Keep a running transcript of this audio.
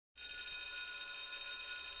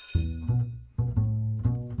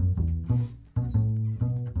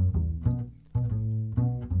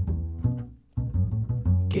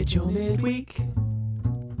Get your midweek.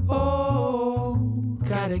 Oh,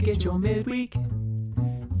 gotta get your midweek.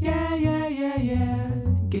 Yeah, yeah, yeah, yeah.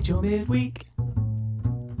 Get your midweek.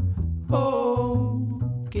 Oh,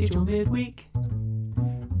 get your midweek.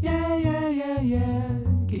 Yeah, yeah, yeah, yeah.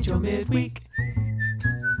 Get your midweek.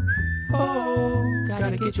 Oh,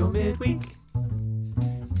 gotta get your midweek.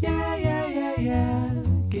 Yeah, yeah, yeah, yeah.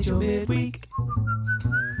 Get your midweek.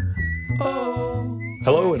 Oh.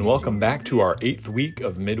 Hello and welcome back to our 8th week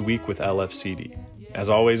of Midweek with LFCD. As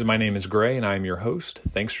always, my name is Gray and I am your host.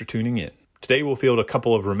 Thanks for tuning in. Today we'll field a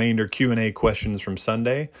couple of remainder Q&A questions from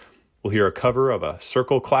Sunday. We'll hear a cover of a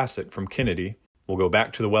Circle classic from Kennedy. We'll go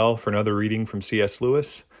back to the well for another reading from C.S.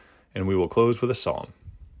 Lewis, and we will close with a psalm.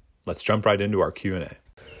 Let's jump right into our Q&A.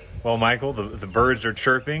 Well, Michael, the birds are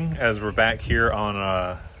chirping as we're back here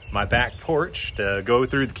on my back porch to go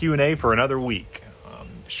through the Q&A for another week.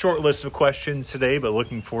 Short list of questions today, but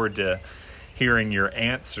looking forward to hearing your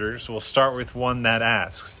answers. We'll start with one that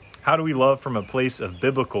asks, how do we love from a place of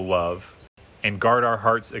biblical love and guard our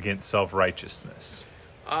hearts against self-righteousness?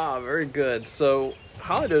 Very good. So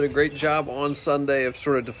Holly did a great job on Sunday of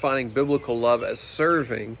sort of defining biblical love as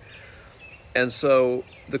serving. And so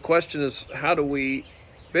the question is, how do we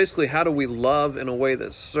love in a way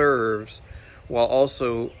that serves while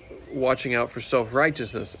also watching out for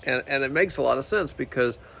self-righteousness? And it makes a lot of sense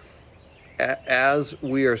because as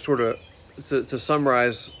we are sort of, to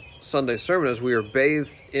summarize Sunday's sermon, as we are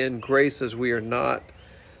bathed in grace, as we are not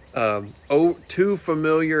too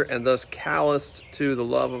familiar and thus calloused to the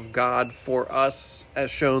love of God for us as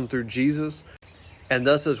shown through Jesus, and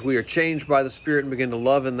thus as we are changed by the Spirit and begin to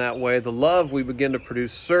love in that way, the love we begin to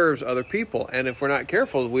produce serves other people. And if we're not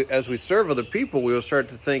careful, as we serve other people, we will start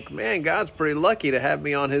to think, man, God's pretty lucky to have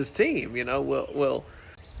me on his team. You know, we'll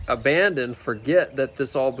forget that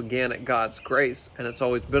this all began at God's grace, and it's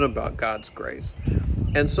always been about God's grace.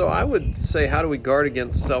 And so I would say, how do we guard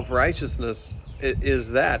against self-righteousness is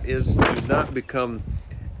to not become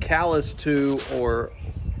callous to or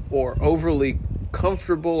overly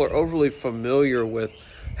comfortable or overly familiar with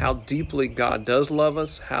how deeply God does love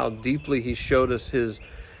us, how deeply he showed us his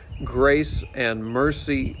grace and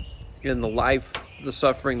mercy in the life, the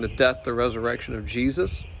suffering, the death, the resurrection of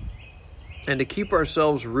Jesus, and to keep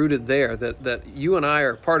ourselves rooted there, that you and I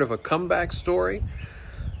are part of a comeback story,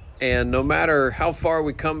 and no matter how far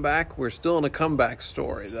we come back, we're still in a comeback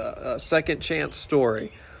story, the second chance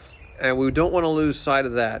story. And we don't want to lose sight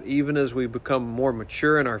of that, even as we become more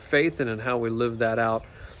mature in our faith and in how we live that out.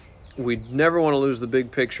 We never want to lose the big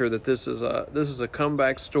picture that this is a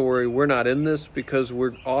comeback story. We're not in this because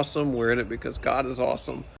we're awesome. We're in it because God is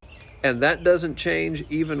awesome. And that doesn't change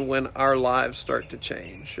even when our lives start to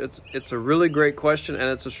change. It's a really great question, and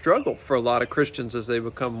it's a struggle for a lot of Christians as they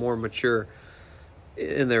become more mature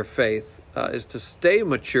in their faith, is to stay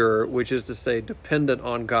mature, which is to say dependent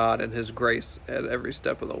on God and his grace at every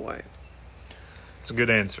step of the way. That's a good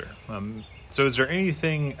answer. So is there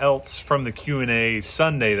anything else from the Q&A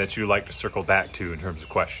Sunday that you'd like to circle back to in terms of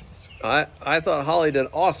questions? I thought Holly did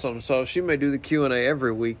awesome, so she may do the Q&A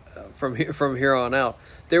every week from here on out.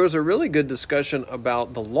 There was a really good discussion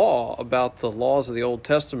about the laws of the Old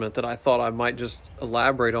Testament that I thought I might just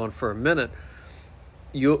elaborate on for a minute.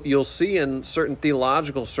 You'll see in certain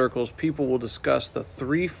theological circles, people will discuss the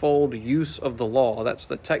threefold use of the law. That's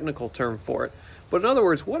the technical term for it. But in other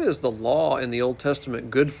words, what is the law in the Old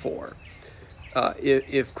Testament good for?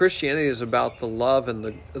 If Christianity is about the love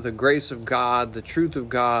and the grace of God, the truth of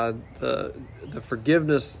God, the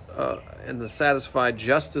forgiveness and the satisfied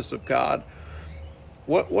justice of God,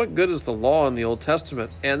 what good is the law in the Old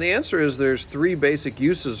Testament? And the answer is there's three basic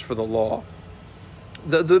uses for the law.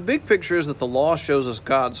 The big picture is that the law shows us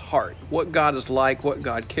God's heart, what God is like, what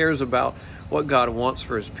God cares about, what God wants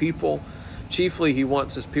for his people. Chiefly, he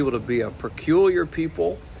wants his people to be a peculiar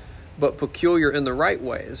people, but peculiar in the right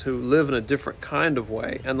ways, who live in a different kind of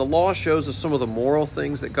way. And the law shows us some of the moral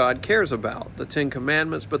things that God cares about, the Ten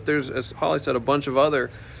Commandments, but there's, as Holly said, a bunch of other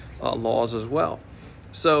laws as well.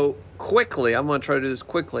 So quickly, I'm going to try to do this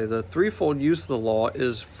quickly. The threefold use of the law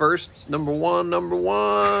is first, number one,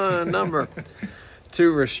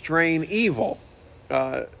 to restrain evil,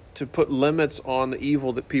 to put limits on the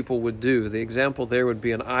evil that people would do. The example there would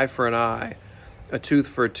be an eye for an eye, a tooth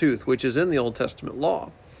for a tooth, which is in the Old Testament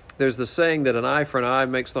law. There's the saying that an eye for an eye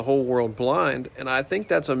makes the whole world blind, and I think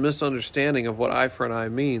that's a misunderstanding of what eye for an eye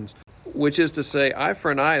means, which is to say eye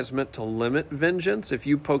for an eye is meant to limit vengeance. If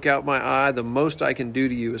you poke out my eye, the most I can do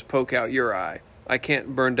to you is poke out your eye. I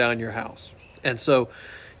can't burn down your house. And so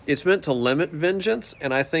it's meant to limit vengeance,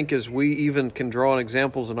 and I think as we even can draw on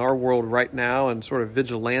examples in our world right now and sort of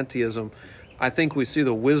vigilantism, I think we see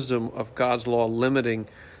the wisdom of God's law limiting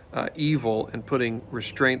evil and putting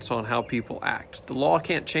restraints on how people act. The law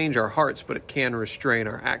can't change our hearts, but it can restrain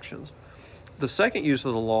our actions. The second use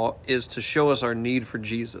of the law is to show us our need for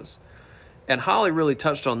Jesus. And Holly really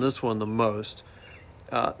touched on this one the most,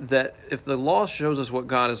 that if the law shows us what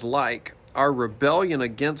God is like, our rebellion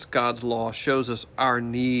against God's law shows us our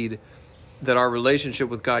need, that our relationship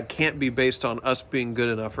with God can't be based on us being good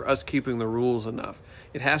enough or us keeping the rules enough.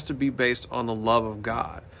 It has to be based on the love of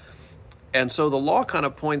God. And so the law kind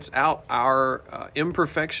of points out our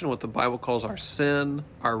imperfection, what the Bible calls our sin,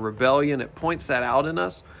 our rebellion. It points that out in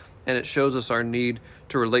us, and it shows us our need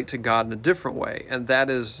to relate to God in a different way. And that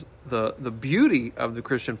is the beauty of the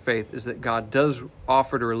Christian faith, is that God does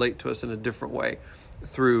offer to relate to us in a different way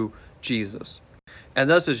through Jesus. And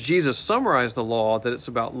thus, as Jesus summarized the law, that it's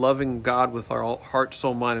about loving God with our heart,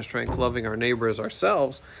 soul, mind, and strength, loving our neighbor as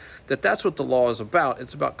ourselves, that's what the law is about.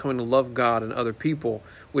 It's about coming to love God and other people,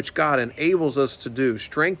 which God enables us to do,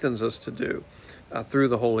 strengthens us to do through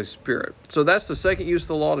the Holy Spirit. So that's the second use of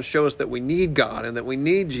the law, to show us that we need God and that we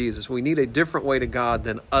need Jesus. We need a different way to God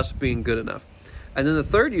than us being good enough. And then the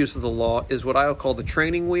third use of the law is what I call the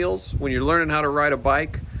training wheels. When you're learning how to ride a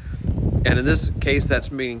bike, and in this case,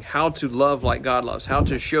 that's meaning how to love like God loves, how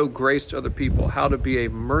to show grace to other people, how to be a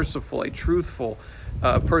merciful, a truthful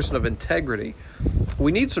person of integrity.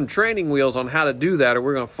 We need some training wheels on how to do that, or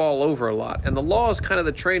we're going to fall over a lot. And the law is kind of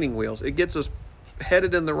the training wheels. It gets us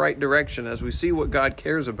headed in the right direction as we see what God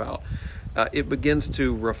cares about. It begins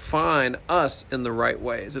to refine us in the right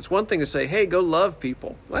ways. It's one thing to say, hey, go love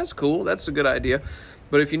people. Well, that's cool. That's a good idea.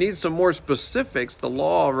 But if you need some more specifics, the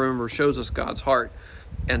law, remember, shows us God's heart.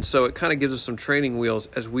 And so it kind of gives us some training wheels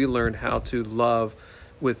as we learn how to love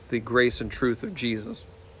with the grace and truth of Jesus.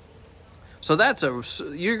 So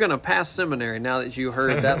you're going to pass seminary now that you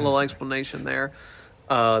heard that little explanation there.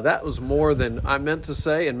 That was more than I meant to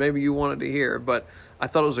say, and maybe you wanted to hear. But I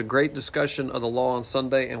thought it was a great discussion of the law on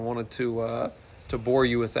Sunday, and wanted to bore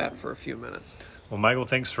you with that for a few minutes. Well, Michael,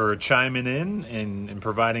 thanks for chiming in and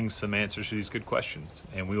providing some answers to these good questions.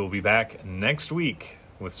 And we will be back next week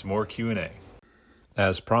with some more Q&A.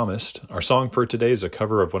 As promised, our song for today is a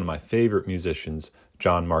cover of one of my favorite musicians,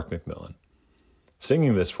 John Mark McMillan.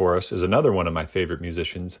 Singing this for us is another one of my favorite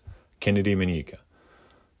musicians, Kennedy Manika.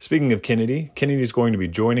 Speaking of Kennedy, Kennedy's going to be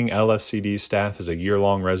joining LFCD's staff as a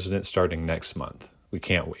year-long resident starting next month. We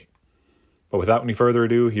can't wait. But without any further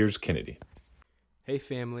ado, here's Kennedy. Hey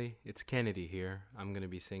family, it's Kennedy here. I'm going to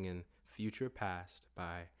be singing Future Past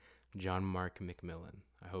by John Mark McMillan.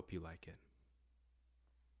 I hope you like it.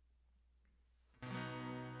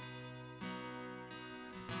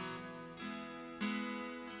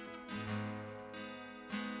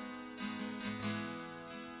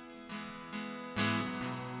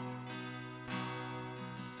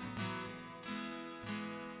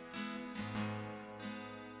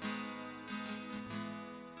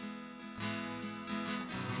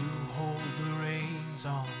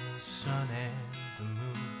 On the sun and the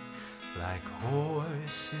moon, like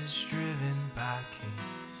horses driven by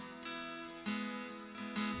kings.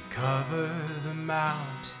 You cover the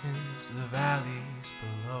mountains, the valleys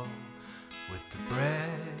below, with the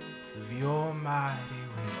breath of your mighty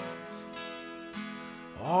wings.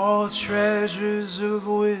 All treasures of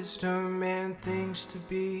wisdom and things to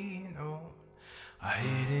be known are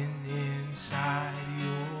hidden inside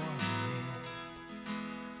your hand.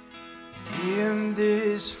 In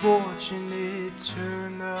this fortunate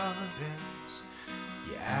turn of events,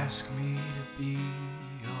 you ask me to be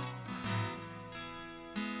your friend.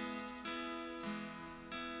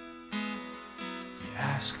 You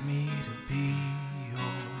ask me to be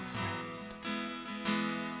your friend.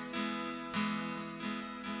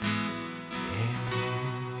 And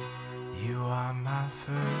you are my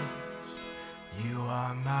first, you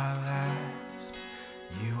are my last,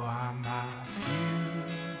 you are my future.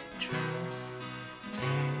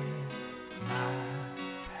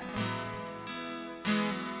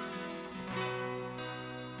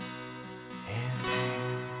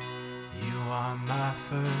 My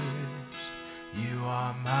first, you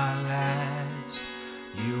are my last,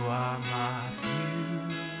 you are my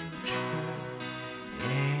future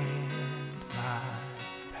and my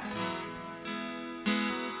past.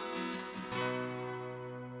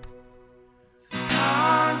 The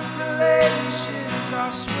constellations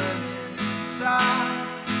are swimming inside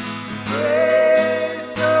the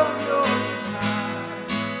breath of your desire.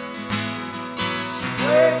 So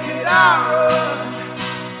where could I run?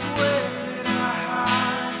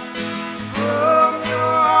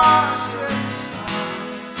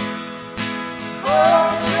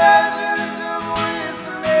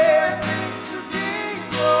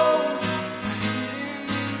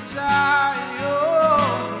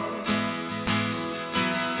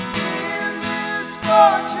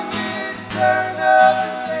 turn up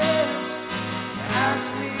the dance. You ask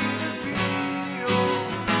me to be your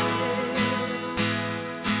friend.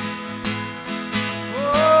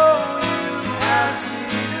 Oh, you ask me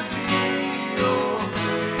to be your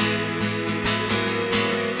friend.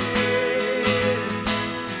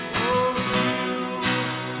 Oh,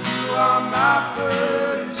 you are my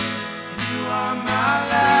first, you are my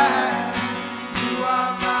last, you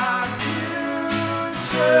are my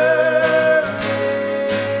future.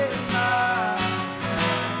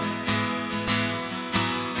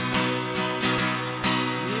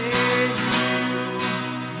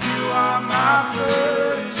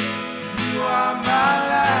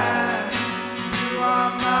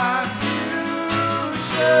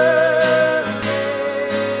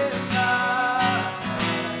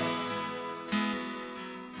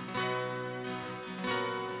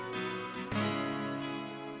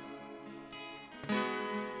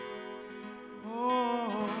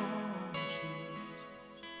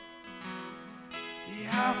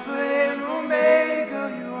 Alpha and Omega,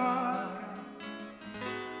 you are.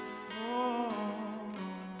 Oh,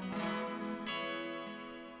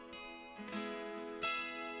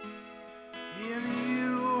 and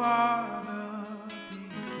you are the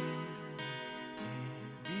beginning and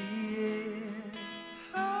the end.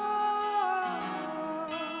 Oh,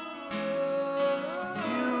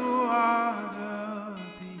 you are the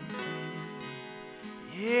beginning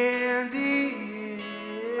and the end.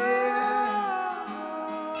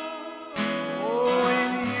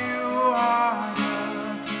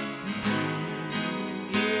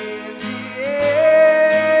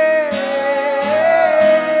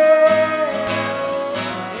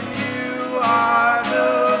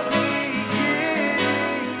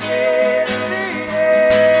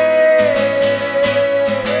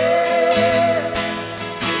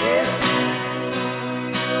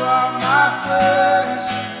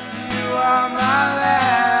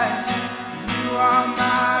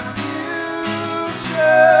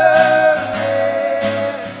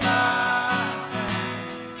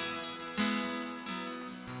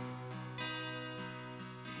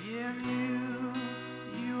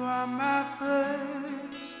 You are my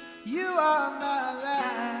first, you are my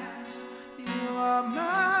last, you are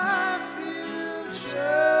my future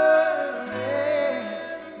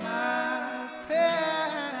and my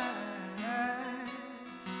past.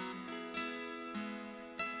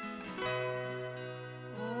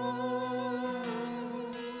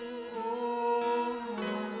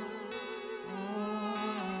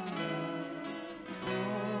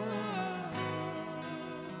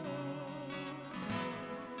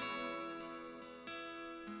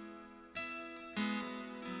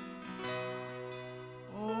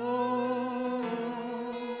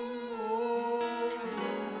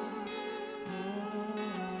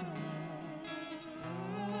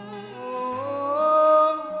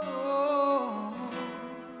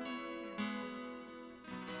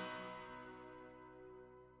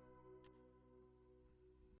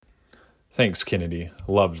 Thanks, Kennedy.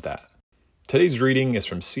 Loved that. Today's reading is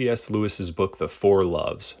from C.S. Lewis's book, The Four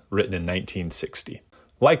Loves, written in 1960.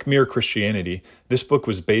 Like Mere Christianity, this book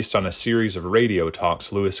was based on a series of radio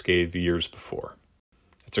talks Lewis gave years before.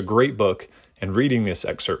 It's a great book, and reading this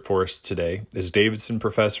excerpt for us today is Davidson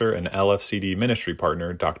professor and LFCD ministry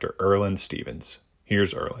partner, Dr. Erland Stevens.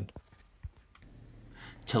 Here's Erland.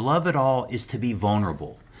 To love at all is to be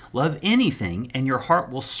vulnerable. Love anything, and your heart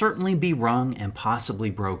will certainly be wrung and possibly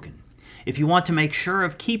broken. If you want to make sure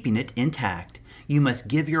of keeping it intact, you must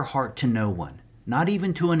give your heart to no one, not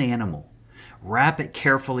even to an animal. Wrap it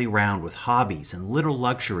carefully round with hobbies and little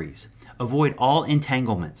luxuries. Avoid all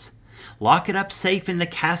entanglements. Lock it up safe in the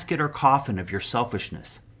casket or coffin of your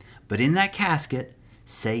selfishness. But in that casket,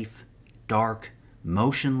 safe, dark,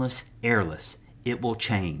 motionless, airless, it will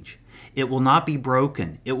change. It will not be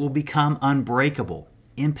broken. It will become unbreakable,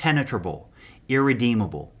 impenetrable,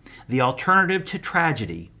 irredeemable. The alternative to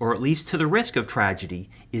tragedy, or at least to the risk of tragedy,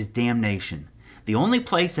 is damnation. The only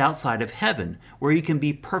place outside of heaven where you can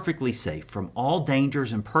be perfectly safe from all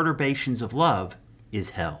dangers and perturbations of love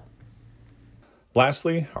is hell.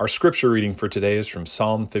 Lastly, our scripture reading for today is from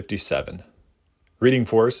Psalm 57. Reading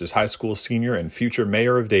for us is high school senior and future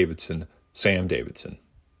mayor of Davidson, Sam Davidson.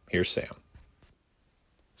 Here's Sam.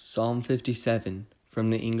 Psalm 57 from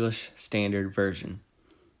the English Standard Version.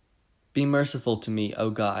 Be merciful to me, O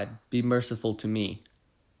God, be merciful to me.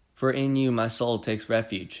 For in you my soul takes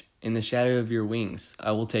refuge. In the shadow of your wings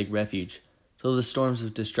I will take refuge, till the storms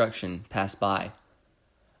of destruction pass by.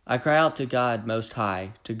 I cry out to God Most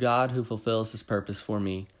High, to God who fulfills his purpose for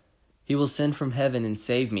me. He will send from heaven and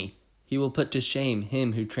save me. He will put to shame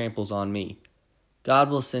him who tramples on me. God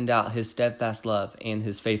will send out his steadfast love and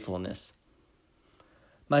his faithfulness.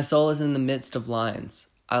 My soul is in the midst of lions.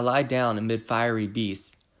 I lie down amid fiery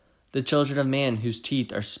beasts. The children of man whose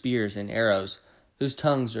teeth are spears and arrows, whose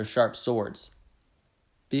tongues are sharp swords.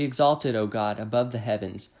 Be exalted, O God, above the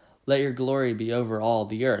heavens. Let your glory be over all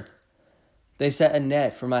the earth. They set a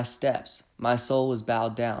net for my steps. My soul was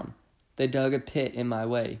bowed down. They dug a pit in my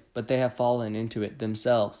way, but they have fallen into it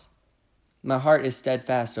themselves. My heart is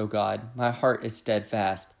steadfast, O God. My heart is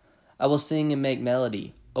steadfast. I will sing and make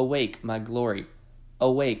melody. Awake, my glory.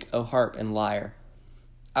 Awake, O harp and lyre.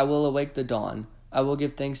 I will awake the dawn. I will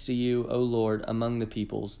give thanks to you, O Lord, among the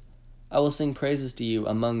peoples. I will sing praises to you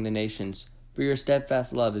among the nations, for your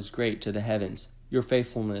steadfast love is great to the heavens, your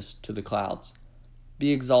faithfulness to the clouds.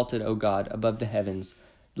 Be exalted, O God, above the heavens.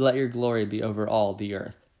 Let your glory be over all the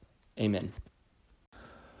earth. Amen.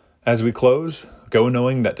 As we close, go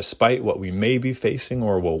knowing that despite what we may be facing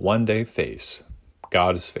or will one day face,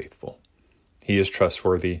 God is faithful. He is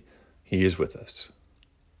trustworthy. He is with us.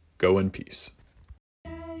 Go in peace.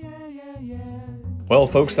 Well,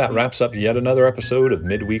 folks, that wraps up yet another episode of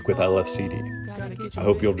Midweek with LFCD. I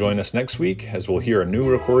hope you'll join us next week as we'll hear a new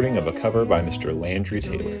recording of a cover by Mr. Landry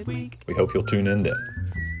Taylor. We hope you'll tune in then.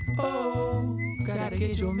 Oh, gotta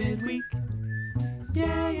get your midweek.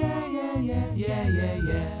 Yeah.